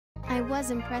I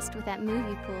was impressed with that move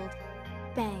you pulled.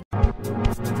 Bang.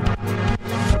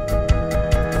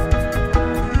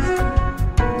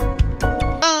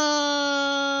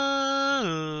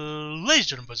 Ladies and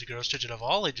gentlemen, boys and girls, children of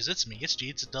all ages, it's me, it's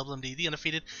G, it's Double MD, the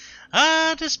undefeated,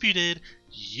 undisputed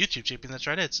YouTube champion. That's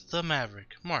right, it's the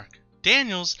Maverick, Mark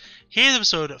Daniels. Here's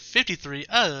episode 53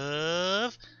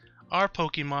 of our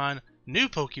new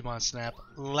Pokemon Snap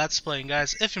Let's Play. And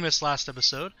guys, if you missed last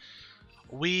episode,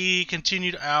 we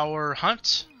continued our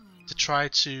hunt to try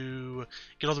to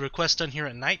get all the requests done here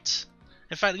at night.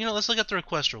 In fact, let's look at the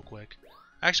request real quick.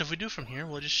 Actually, if we do from here,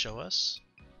 will it just show us?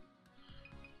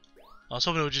 I was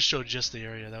hoping it would just show just the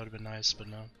area. That would have been nice, but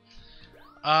no.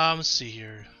 Let's see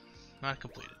here. Not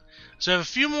completed. So we have a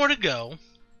few more to go.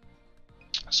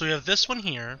 So we have this one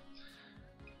here.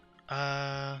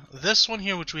 This one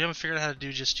here, which we haven't figured out how to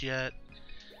do just yet.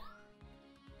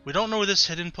 We don't know where this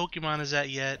hidden Pokemon is at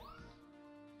yet.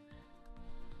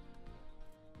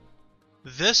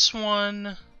 This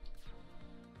one...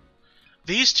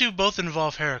 These two both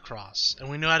involve Heracross, and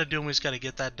we know how to do them. We just got to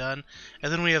get that done.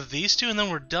 And then we have these two, and then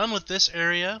we're done with this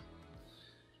area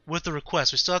with the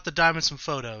request. We still have to diamond some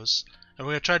photos, and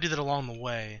we're going to try to do that along the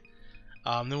way.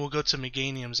 Then we'll go to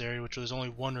Meganium's area, which there's only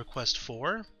one request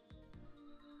for.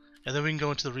 And then we can go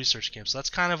into the research camp. So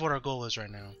that's kind of what our goal is right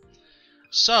now.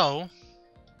 So,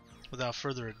 without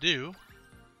further ado,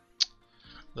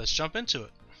 let's jump into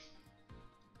it.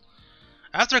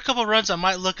 After a couple runs, I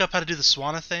might look up how to do the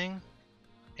Swanna thing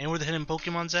and where the hidden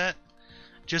Pokemon's at,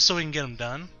 just so we can get them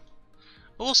done.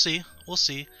 But we'll see. We'll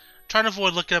see. Trying to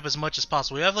avoid looking up as much as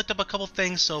possible. We have looked up a couple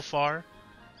things so far,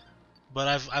 but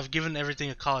I've given everything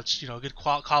a college, a good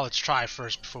college try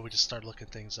first before we just start looking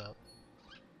things up.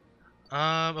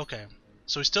 Okay.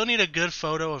 So we still need a good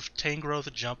photo of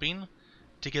Tangrowth jumping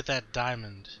to get that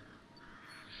diamond.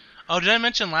 Oh, did I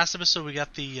mention last episode we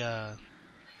got the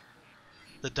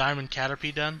diamond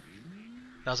Caterpie done?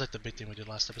 That was like the big thing we did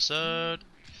last episode.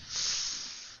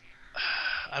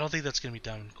 I don't think that's going to be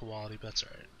diamond quality, but that's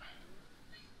alright.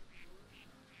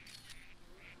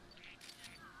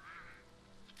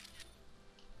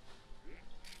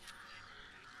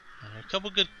 A couple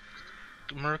good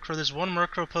Murkrow. There's one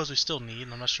Murkrow pose we still need,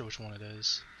 and I'm not sure which one it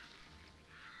is.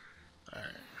 Alright.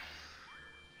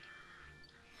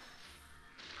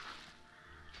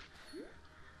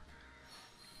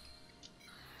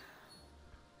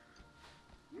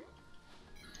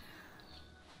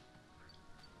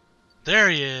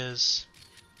 There he is.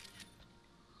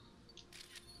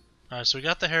 Alright, so we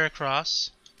got the Heracross.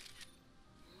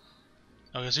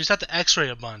 Okay, so you just have to X-ray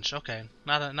a bunch. Okay,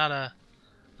 not a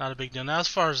big deal. Now, as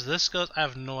far as this goes, I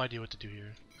have no idea what to do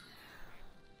here.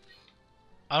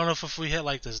 I don't know if we hit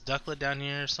like this ducklet down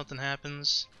here, something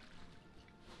happens.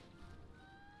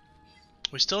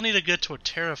 We still need a good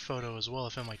Torterra photo as well,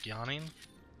 if I'm like yawning.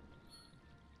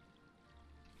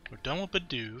 We're done with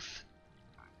Bidoof.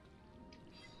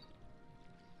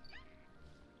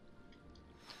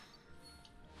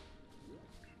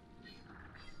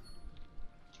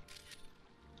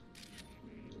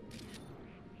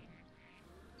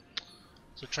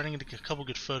 So trying to get a couple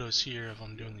good photos here if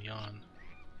I'm doing the yawn.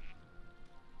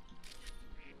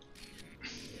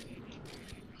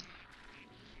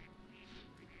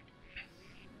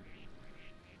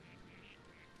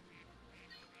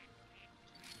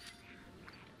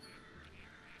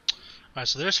 Alright,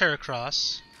 so there's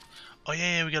Heracross. Oh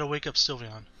yeah, we gotta wake up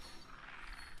Sylveon.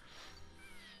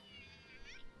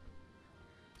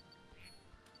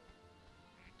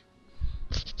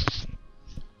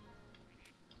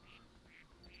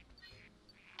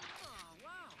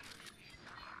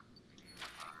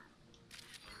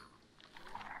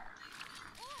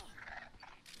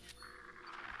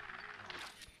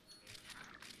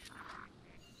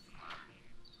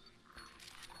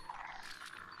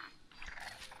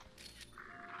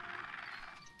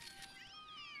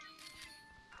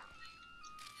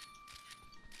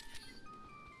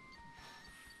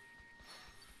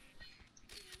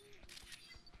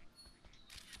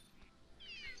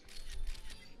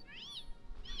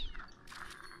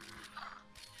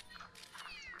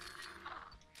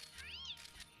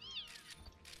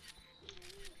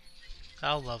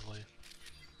 How lovely.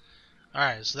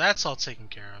 Alright, so that's all taken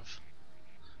care of.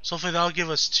 So hopefully that'll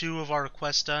give us 2 of our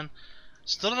requests done.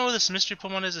 Still don't know where this mystery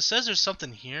Pokemon is. It says there's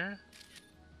something here.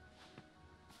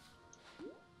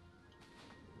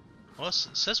 Well, it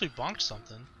says we bonked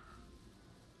something.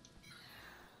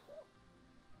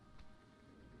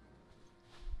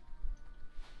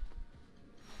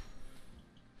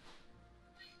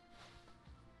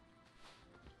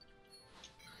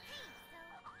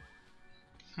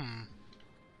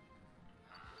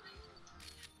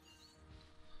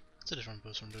 It's a different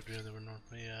pose from Dodrio that we're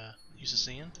normally used to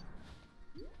seeing.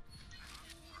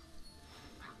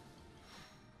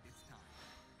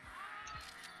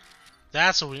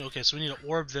 That's what we. Okay, so we need to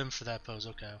orb them for that pose.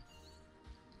 Okay.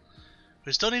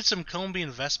 We still need some Combi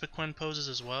and Vespiquen poses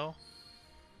as well.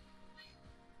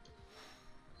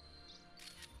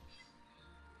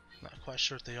 Not quite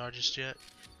sure what they are just yet.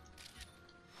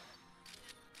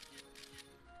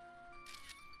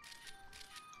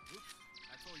 Oops,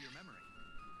 I stole your memory.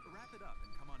 Wrap it up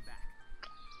and come on back.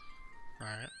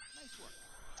 Alright. Nice work.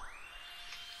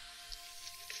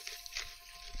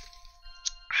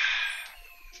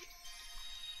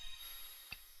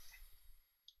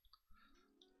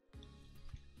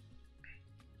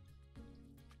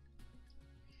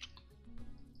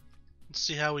 Let's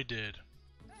see how we did.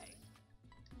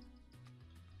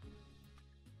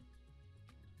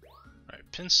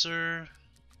 Alright, Pinsir.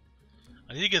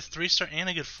 I need to get 3-star and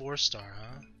I get 4-star,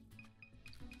 huh?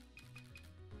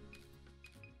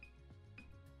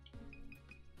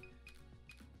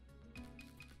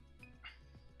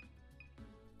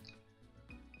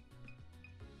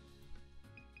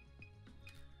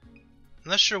 I'm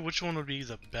not sure which one would be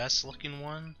the best looking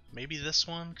one. Maybe this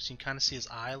one, because you can kind of see his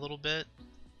eye a little bit.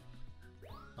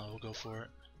 Oh, we'll go for it.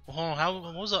 Well, hold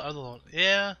on, what was the other one?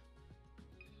 Yeah.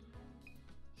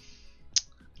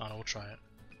 Oh no, we'll try it.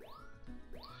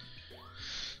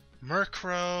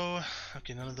 Murkrow.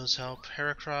 Okay, none of those help.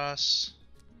 Heracross.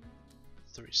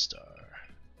 3-star.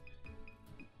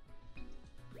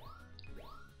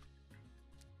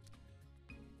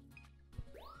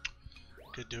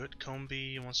 Could do it.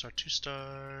 Combi, 1-star,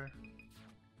 2-star.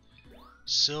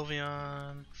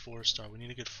 Sylveon, 4-star. We need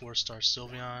to get 4-star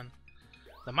Sylveon.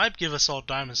 That might give us all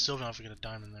diamond Sylveon if we get a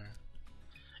diamond there.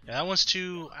 Yeah, that one's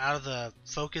too out of the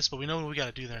focus, but we know what we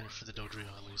gotta do there for the Dodrio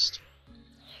at least.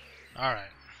 Alright.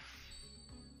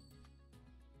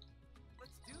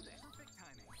 Let's do this. Perfect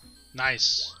timing.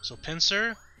 Nice. So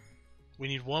Pinsir, we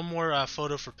need one more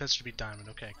photo for Pinsir to be diamond.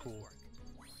 Okay, cool.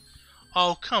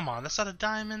 Oh, come on. That's not a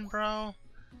diamond, bro.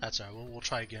 That's alright. We'll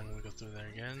try again when we go through there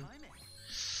again.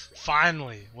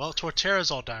 Finally. Well, Torterra's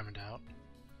all diamond out.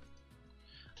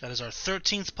 That is our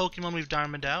 13th Pokemon we've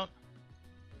diamond out.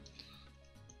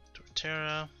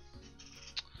 Torterra.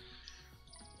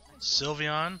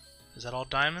 Sylveon. Is that all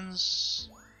diamonds?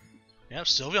 Yep,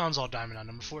 Sylveon's all diamond out.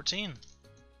 Number 14.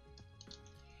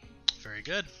 Very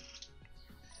good.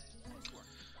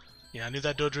 Yeah, I knew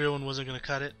that Dodrio one wasn't going to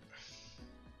cut it.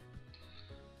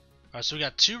 Alright, so we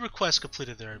got 2 requests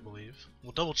completed there, I believe.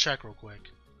 We'll double check real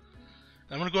quick.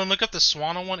 I'm going to go and look up the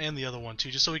Swanna one and the other one too,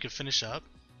 just so we can finish up.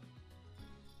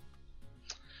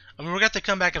 I mean, we're going to have to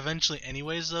come back eventually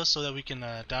anyways, though, so that we can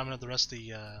diamond up the rest of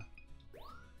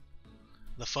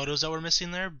the photos that we're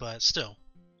missing there, but still.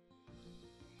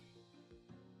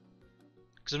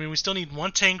 Because, I mean, we still need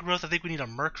one Tangrowth. I think we need a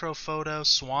Murkrow photo.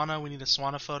 Swanna, we need a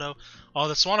Swanna photo. Oh,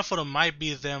 the Swanna photo might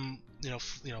be them, you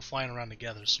know, flying around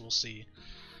together, so we'll see.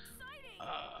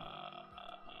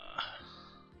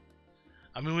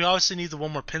 I mean, we obviously need the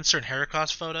one more Pinsir and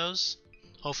Heracross photos.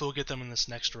 Hopefully we'll get them in this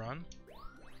next run.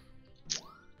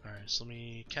 Alright, so let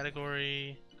me...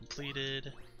 Category...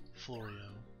 Completed... Florio.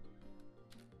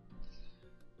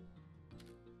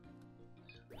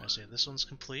 Alright, so yeah, this one's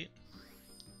complete.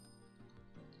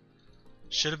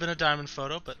 Should have been a diamond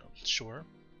photo, but sure.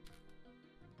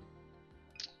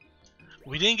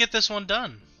 We didn't get this one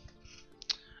done.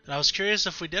 And I was curious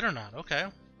if we did or not. Okay.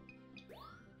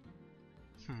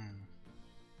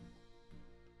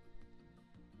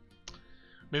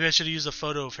 Maybe I should have used a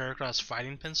photo of Heracross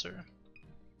fighting Pinsir.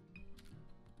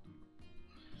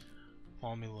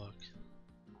 Let me look.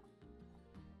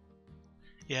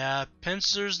 Yeah,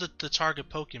 Pinsir's the target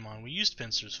Pokemon. We used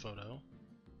Pinsir's photo.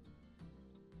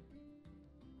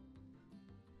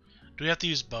 Do we have to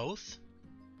use both?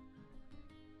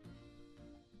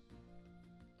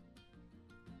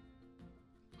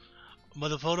 But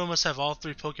the photo must have all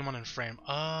 3 Pokemon in frame.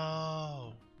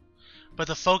 Oh. But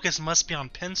the focus must be on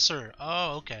Pinsir.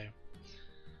 Oh, okay.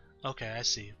 Okay, I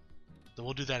see. Then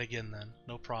we'll do that again then.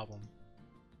 No problem.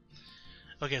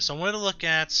 Okay, so I wanted to look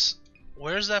at...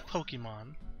 Where's that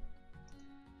Pokemon?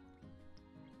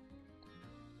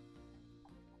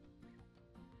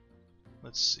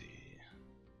 Let's see.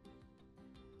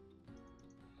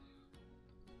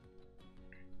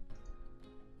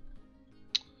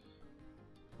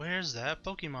 Where's that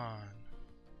Pokemon?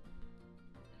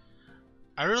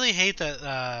 I really hate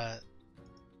that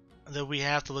that we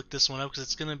have to look this one up because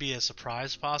it's gonna be a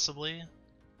surprise possibly.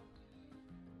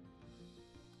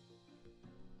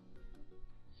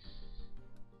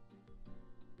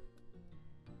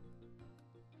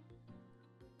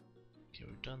 Okay,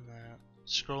 we've done that.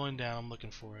 Scrolling down, I'm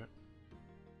looking for it.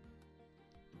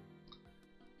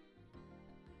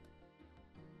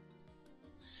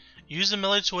 Use the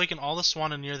melody to awaken all the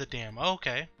swan near the dam. Oh,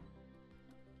 okay.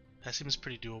 That seems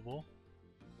pretty doable.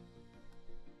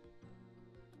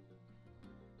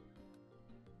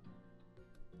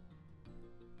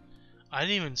 I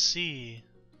didn't even see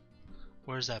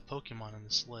where's that Pokemon in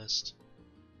this list.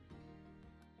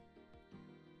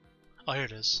 Oh, here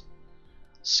it is.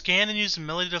 Scan and use the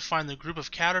melody to find the group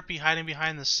of Caterpie hiding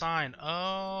behind the sign.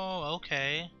 Oh,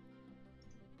 okay.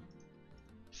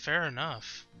 Fair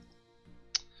enough.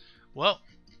 Well,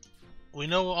 we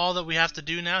know all that we have to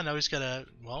do now. Now we just gotta,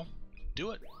 well,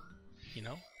 do it. You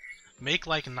know? Make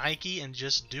like Nike and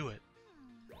just do it.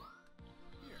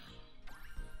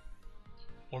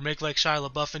 Or make like Shia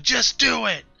LaBeouf and just do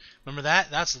it! Remember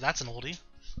that? That's an oldie.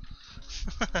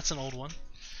 That's an old one.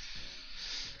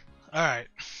 Alright.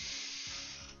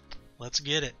 Let's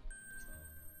get it.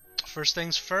 First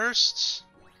things first.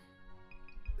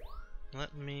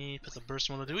 Let me put the burst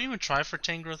one. Did we even try for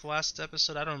Tangrowth last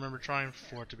episode? I don't remember trying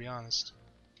for it, to be honest.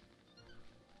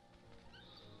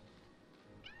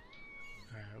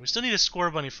 Alright, we still need a Score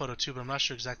Bunny photo too, but I'm not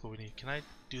sure exactly what we need. Can I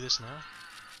do this now?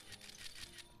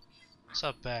 It's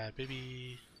not bad.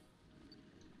 Maybe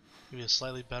a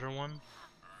slightly better one.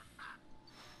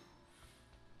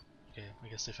 Okay, I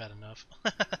guess they've had enough.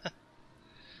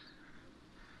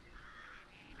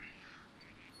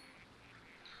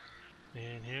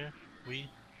 And here we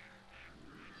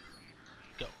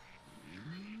go.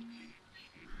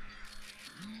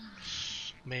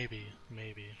 Maybe.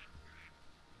 Maybe.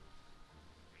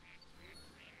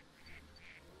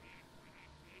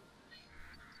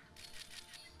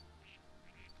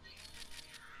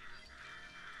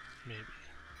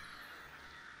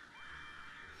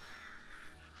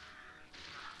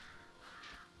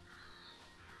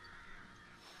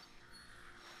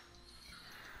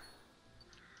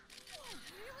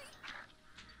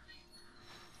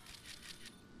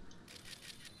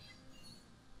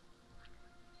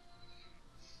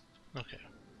 Okay.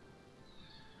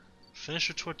 Finish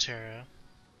with Torterra.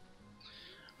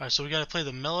 Alright, so we gotta play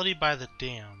the melody by the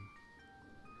dam.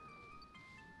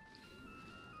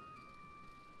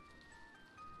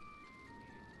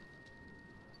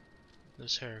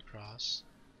 There's Heracross.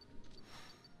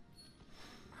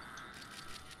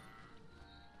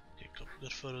 Okay, a couple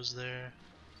good photos there.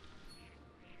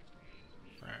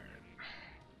 Alright.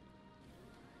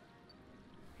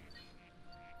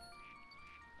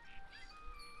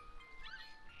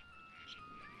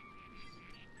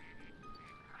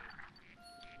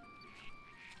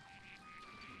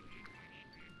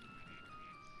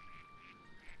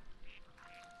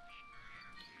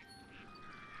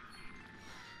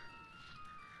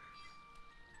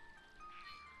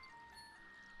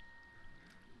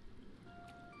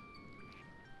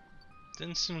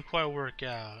 Didn't seem to quite work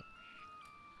out.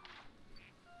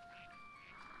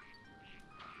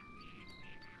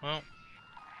 Well,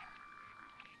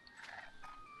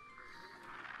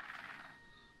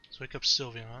 let's wake up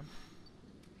Sylveon.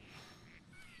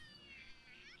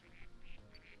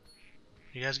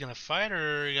 You guys gonna fight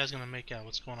or are you guys gonna make out?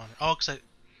 What's going on here? Oh, cause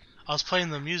I was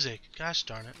playing the music. Gosh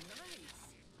darn it.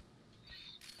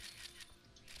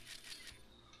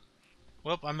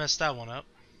 Well, I messed that one up.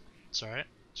 It's alright.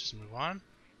 Just move on.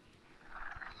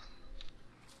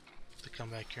 To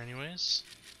come back here anyways.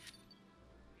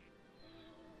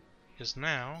 Because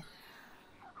now,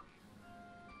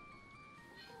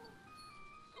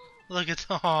 look at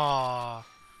the, aww,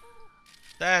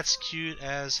 that's cute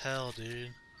as hell, dude.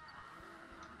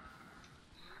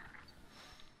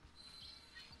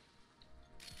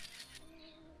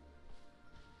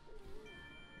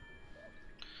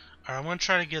 Alright, I'm gonna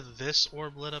try to get this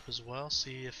orb lit up as well.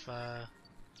 See if that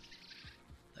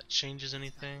changes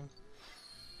anything.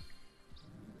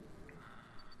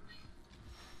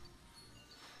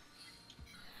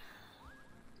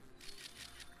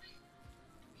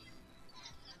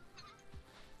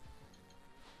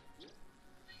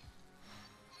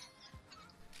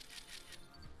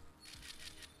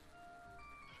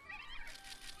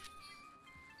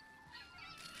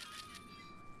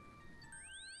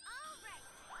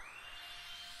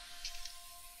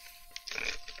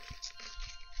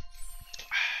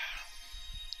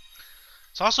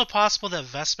 It's also possible that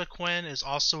Vespiquen is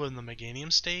also in the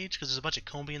Meganium stage because there's a bunch of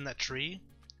Combi in that tree.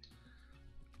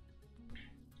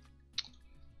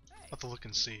 I'll have to look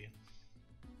and see.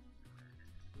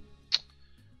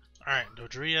 Alright,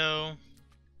 Dodrio.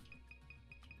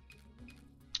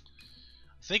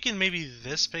 Thinking maybe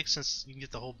this pick, since you can get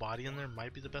the whole body in there,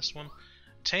 might be the best one.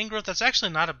 Tangrowth, that's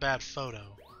actually not a bad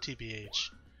photo,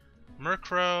 TBH.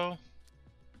 Murkrow.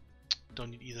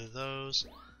 Don't need either of those.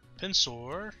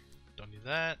 Pinsor. Don't need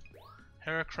that.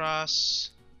 Heracross.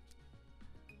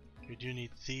 We do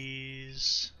need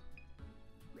these.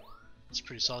 It's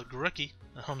pretty solid. Grookey.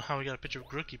 I don't know how we got a picture of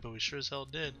Grookey, but we sure as hell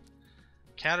did.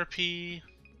 Caterpie.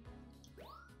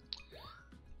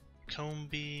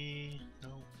 Combee.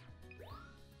 Nope.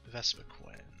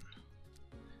 Vespiquen.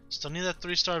 Still need that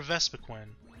 3-star Vespiquen.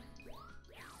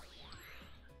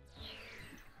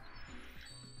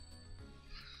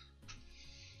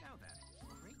 Now then,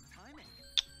 great timing.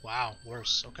 Wow,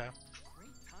 worse. Okay.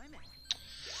 Great timing.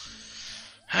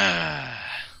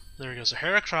 There we go. So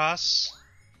Heracross,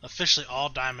 officially all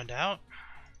diamond out.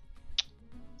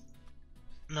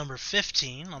 Number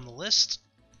 15 on the list.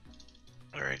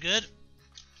 Very good.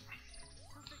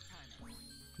 Perfect timing.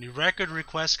 New record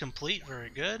request complete. Very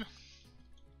good.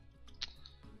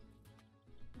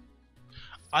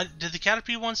 Did the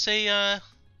Caterpie one say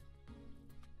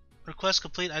request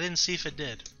complete? I didn't see if it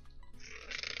did.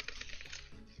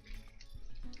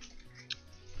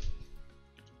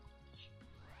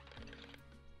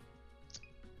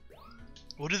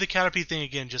 We'll do the Caterpie thing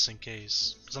again just in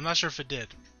case, because I'm not sure if it did.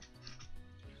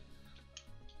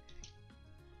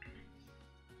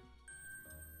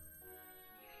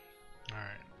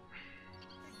 Alright.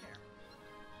 Take care.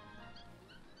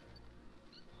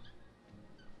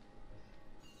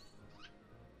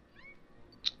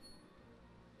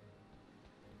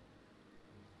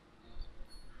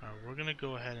 Alright, we're gonna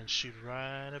go ahead and shoot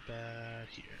right about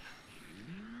here.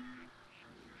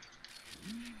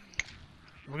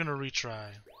 We're gonna retry.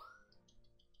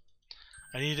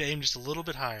 I need to aim just a little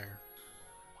bit higher.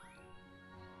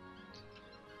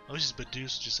 I wish this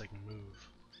Bidoof just like move.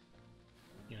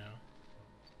 You know?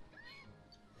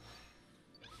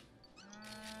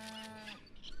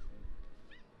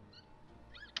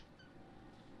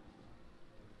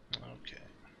 Okay.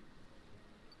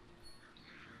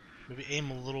 Maybe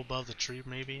aim a little above the tree,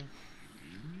 maybe?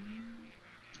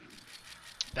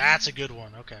 That's a good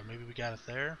one. Okay, maybe we got it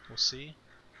there. We'll see.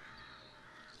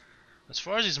 As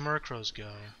far as these Murkrows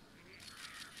go,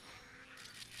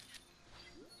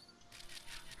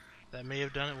 that may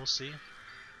have done it. We'll see.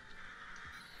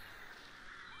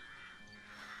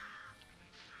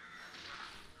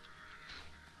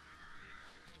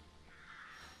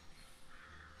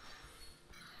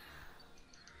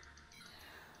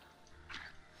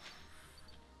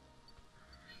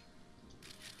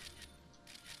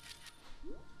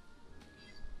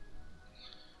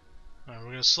 Alright,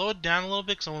 we're going to slow it down a little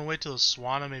bit because I want to wait till the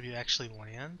Swanna maybe actually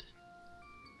land.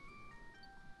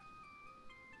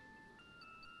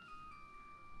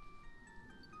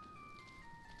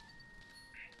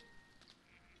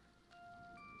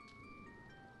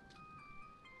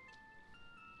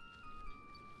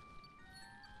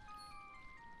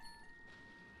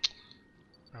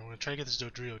 Alright, we're going to try to get this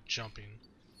Dodrio jumping.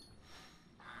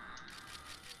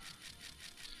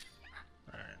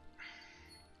 Alright.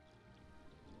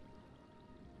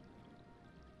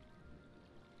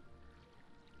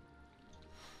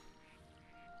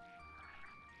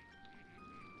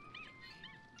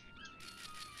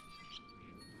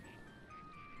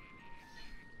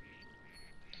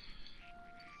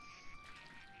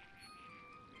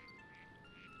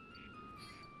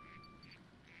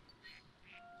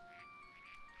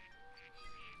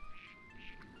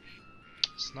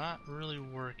 It's not really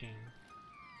working.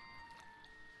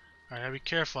 Alright, gotta be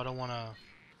careful. I don't want to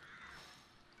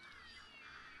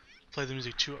play the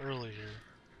music too early here.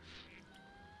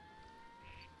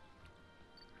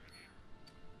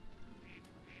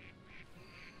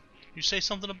 You say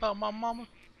something about my mama?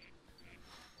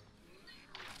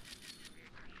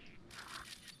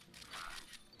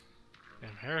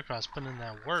 Damn, Heracross putting in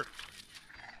that work.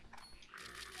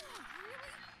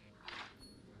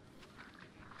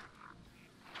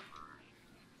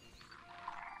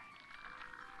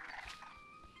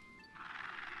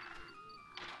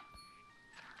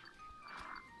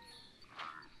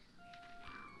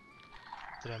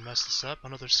 Did I mess this up?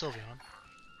 Another Sylveon.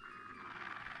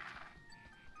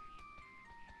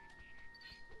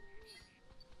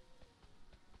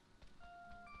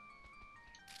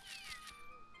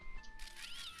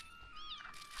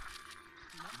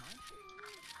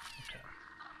 Okay.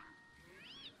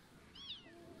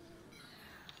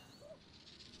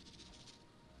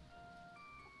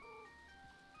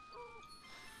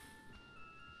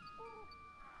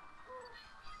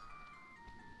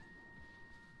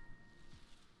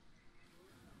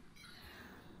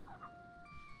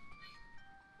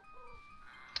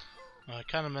 I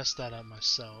kind of messed that up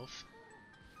myself.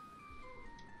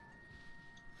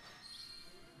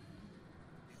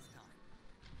 It's time.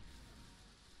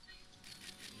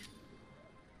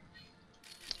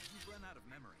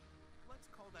 memory. Let's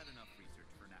call that enough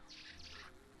research for now.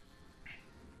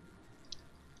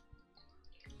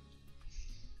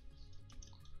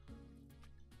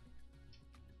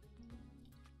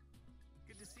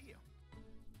 Good to see you.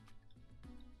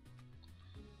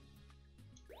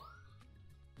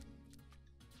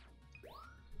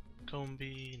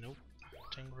 Combi, nope.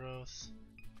 Tangrowth.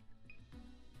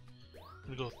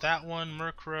 We go with that one,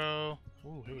 Murkrow.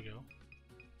 Ooh, here we go.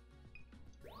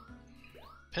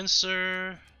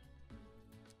 Pinsir.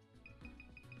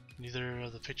 Neither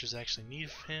of the pictures actually need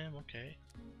him, okay.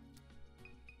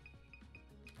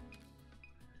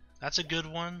 That's a good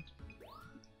one.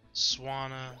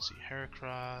 Swanna, let's see,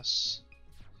 Heracross.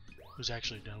 Who's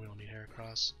actually done? We don't need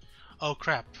Heracross. Oh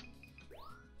crap.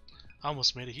 I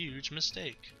almost made a huge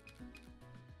mistake.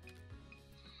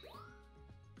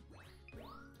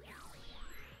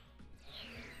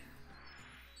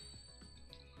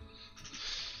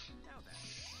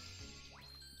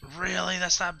 Really?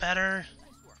 That's not better? Nice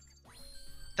work.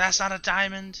 That's not a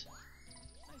diamond?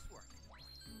 Nice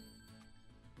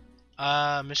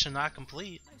work. Mission not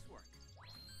complete. Nice work.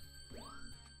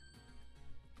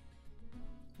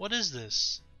 What is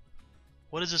this?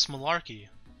 What is this malarkey?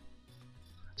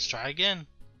 Let's try again.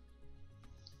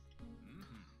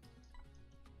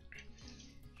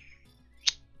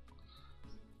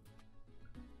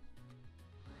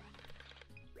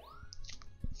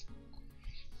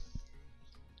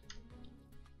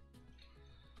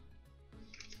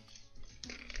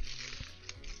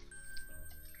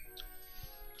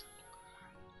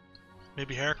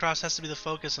 Maybe Heracross has to be the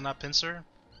focus and not Pinsir?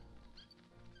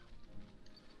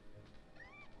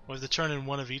 Or if they turn in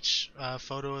one of each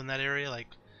photo in that area, like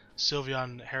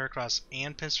Sylveon, Heracross,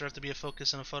 and Pinsir have to be a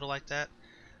focus in a photo like that?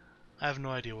 I have no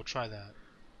idea, we'll try that.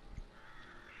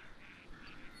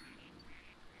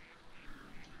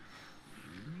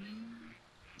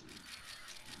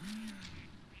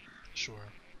 Sure.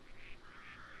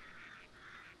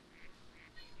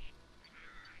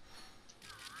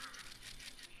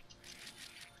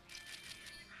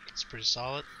 It's pretty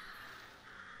solid.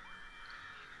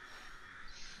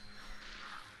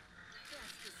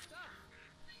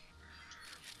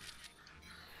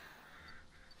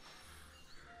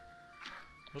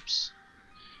 Whoops.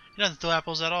 You don't have to throw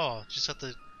apples at all. You just have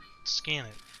to scan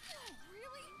it.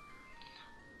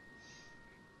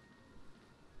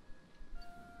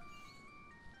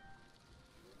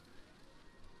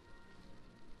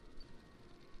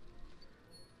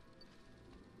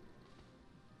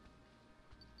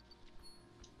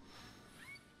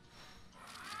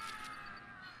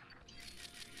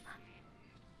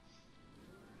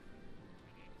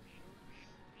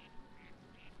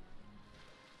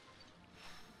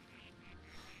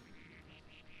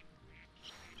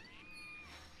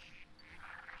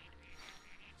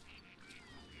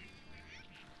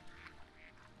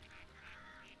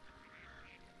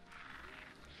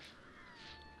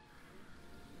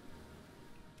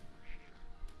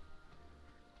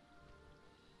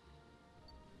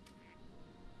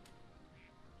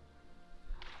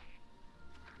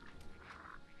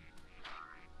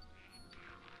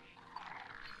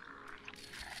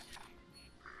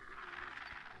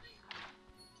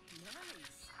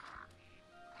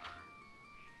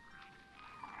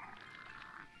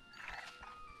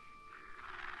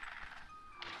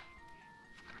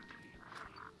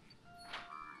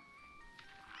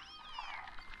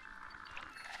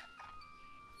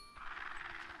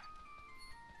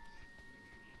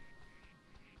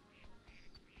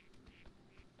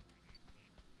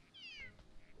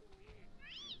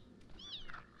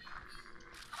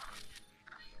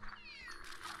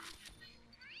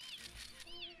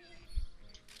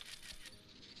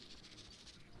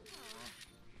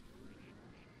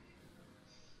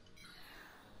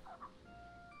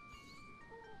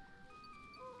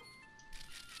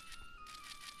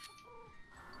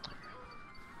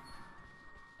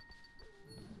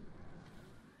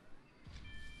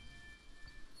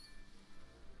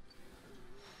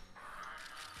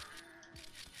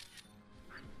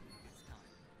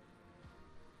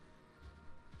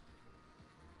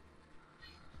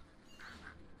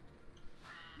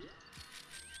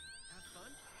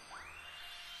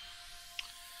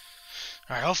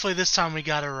 Alright, hopefully this time we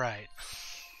got it right.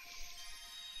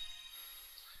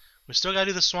 We still gotta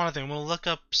do the Swanna thing. We'll look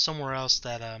up somewhere else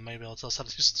that maybe it'll tell us how to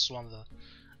do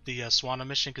the Swanna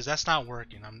mission, because that's not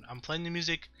working. I'm playing the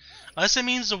music. Unless it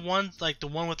means the one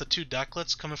with the two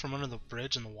ducklets coming from under the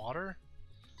bridge in the water.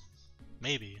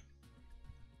 Maybe.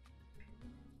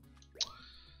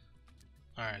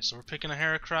 Alright, so we're picking a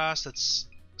Heracross that's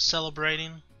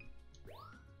celebrating.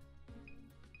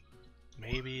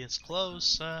 Maybe it's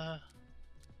close.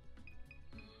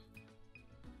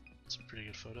 It's a pretty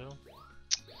good photo.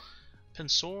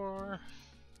 Pinsor.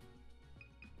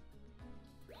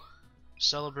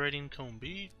 Celebrating Cone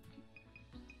Beat.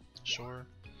 Sure.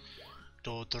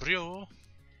 Dodrio.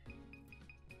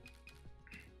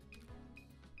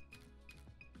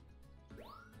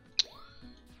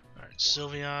 Alright,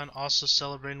 Sylveon also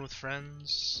celebrating with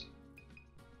friends.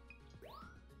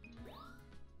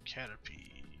 Caterpie.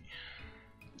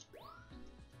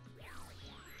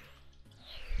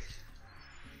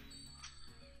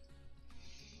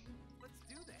 Let's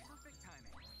do this. Perfect timing.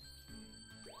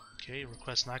 Okay,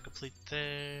 request not complete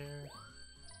there.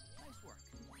 Nice work.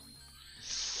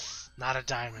 Not a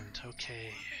diamond,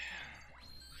 okay.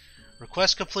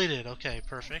 Request completed, okay,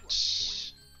 perfect. Nice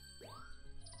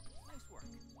work.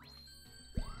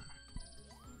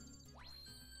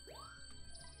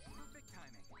 Perfect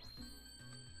timing.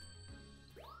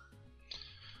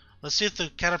 Let's see if the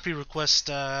Caterpie request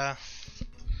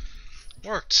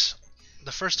worked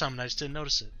the first time and I just didn't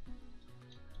notice it.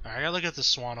 Alright, I gotta look at the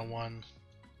Swana one.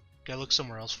 Gotta look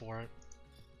somewhere else for it.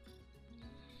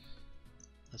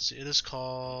 Let's see, it is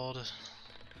called...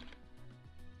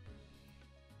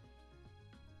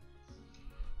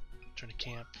 Turn to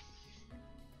camp.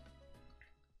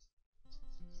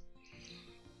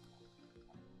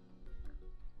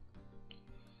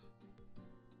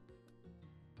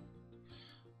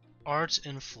 Art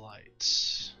in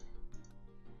Flight.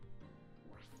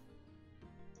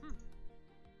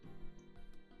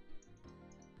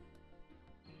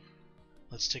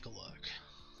 Let's take a look.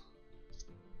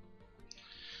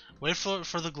 Wait for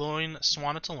the glowing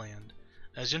Swana to land.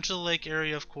 As you enter the lake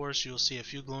area, of course, you will see a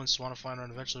few glowing Swana flying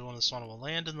around. Eventually, one of the Swana will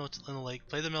land in the lake.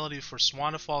 Play the melody before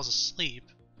Swana falls asleep.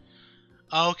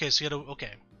 Oh, okay, so you gotta...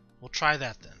 Okay, we'll try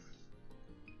that then.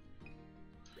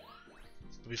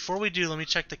 But before we do, let me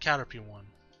check the Caterpie one.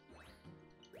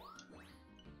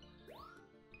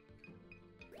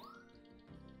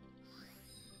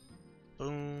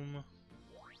 Boom.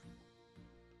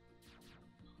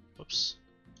 Whoops.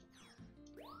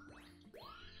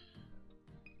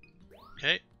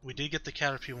 Okay, we did get the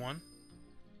Caterpie one.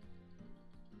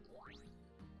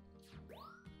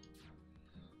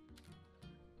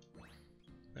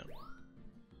 Nope.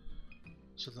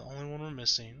 So the only one we're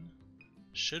missing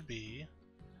should be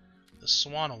the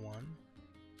Swana one.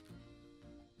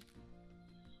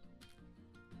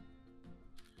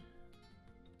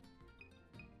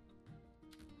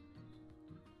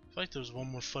 I feel like there's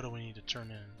one more photo we need to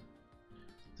turn in.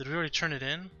 Did we already turn it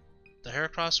in? The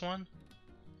Heracross one?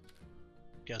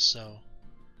 Guess so.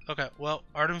 Okay, well,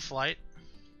 Art in Flight.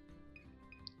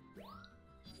 Did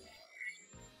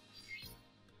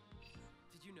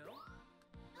you know?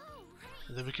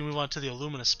 And then we can move on to the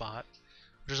Illumina spot.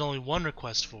 There's only one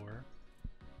request for.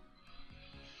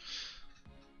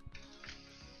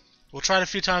 We'll try it a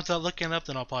few times without looking it up,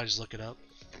 then I'll probably just look it up.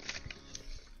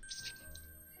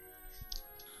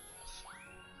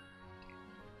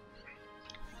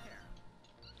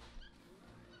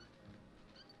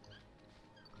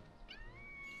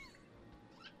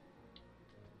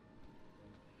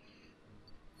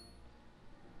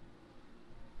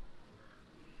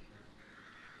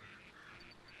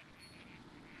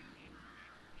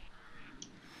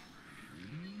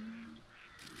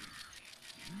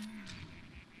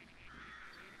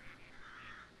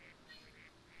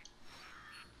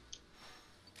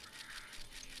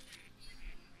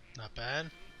 Not bad.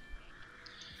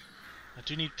 I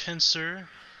do need Pinsir.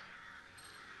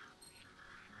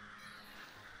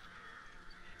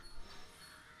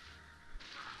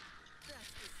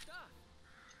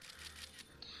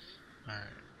 Alright.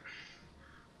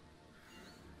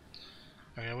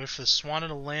 I gotta wait for the Swana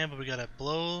to land, but we gotta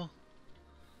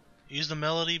use the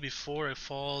melody before it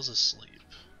falls asleep.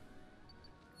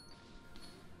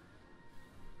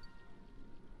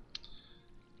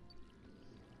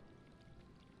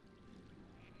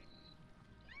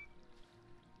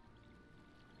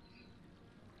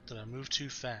 Did I move too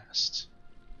fast?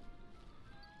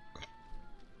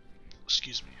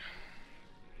 Excuse me.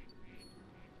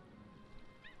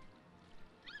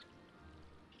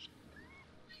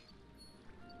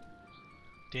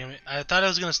 Damn it. I thought I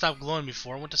was gonna stop glowing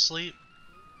before I went to sleep.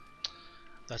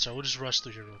 That's right, we'll just rush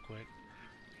through here real quick.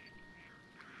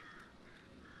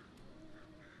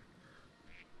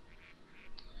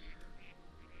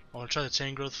 I wanna try the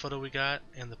Tangrowth photo we got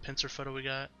and the Pinsir photo we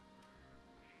got.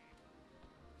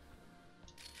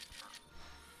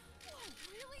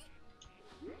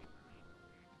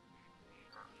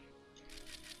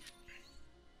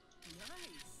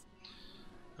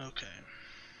 Okay.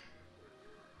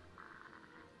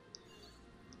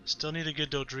 Still need a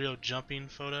good Dodrio jumping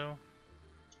photo.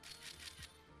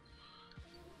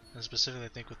 And specifically, I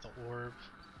think with the orb.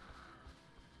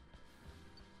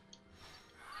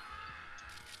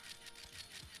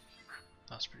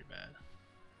 That was pretty bad.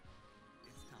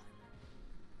 It's time.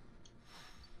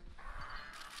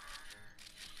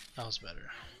 That was better.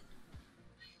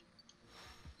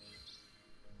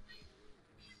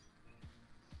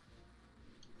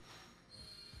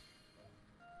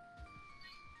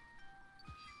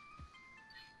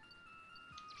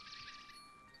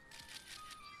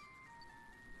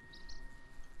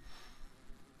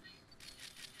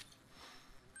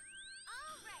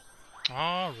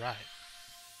 All right.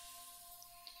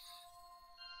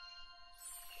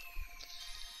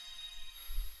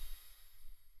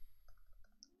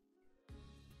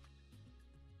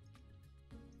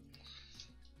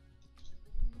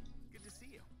 Good to see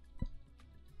you.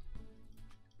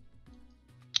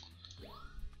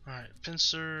 All right,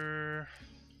 pincer.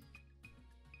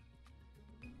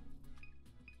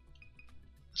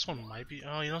 This one might be.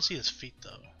 Oh, you don't see his feet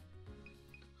though.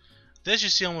 This you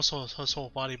see almost his whole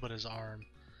body, but his arm.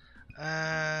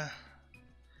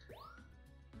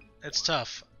 It's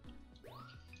tough.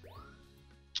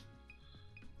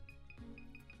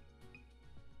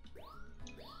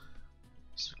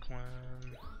 Sequin,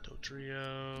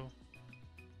 Dodrio.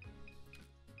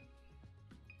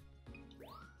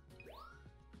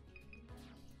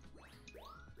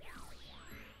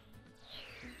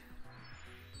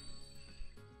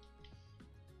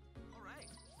 All right.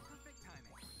 Perfect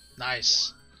timing.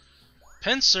 Nice.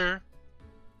 Pincer,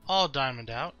 all diamond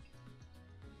out.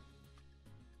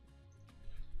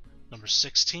 Number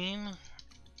 16.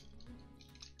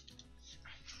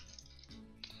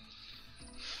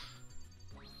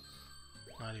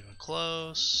 Not even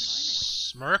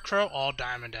close. Murkrow, all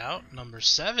diamond out. Number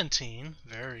 17.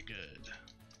 Very good.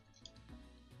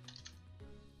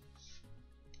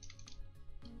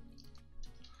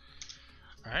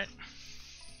 Alright.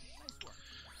 Nice work.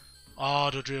 Oh,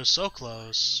 Dodrio's so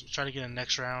close. Try to get in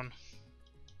next round.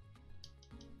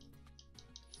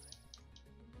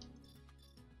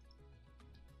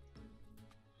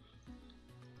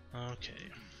 Okay.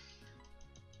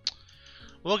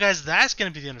 Well, guys, that's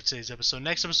going to be the end of today's episode.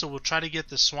 Next episode, we'll try to get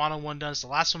the Swanna one done. It's the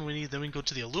last one we need. Then we can go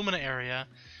to the Illumina area.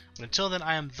 But until then,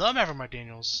 I am the Maverick Mark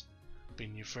Daniels.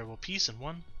 Bidding you farewell, peace, and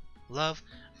one love.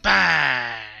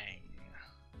 Bye!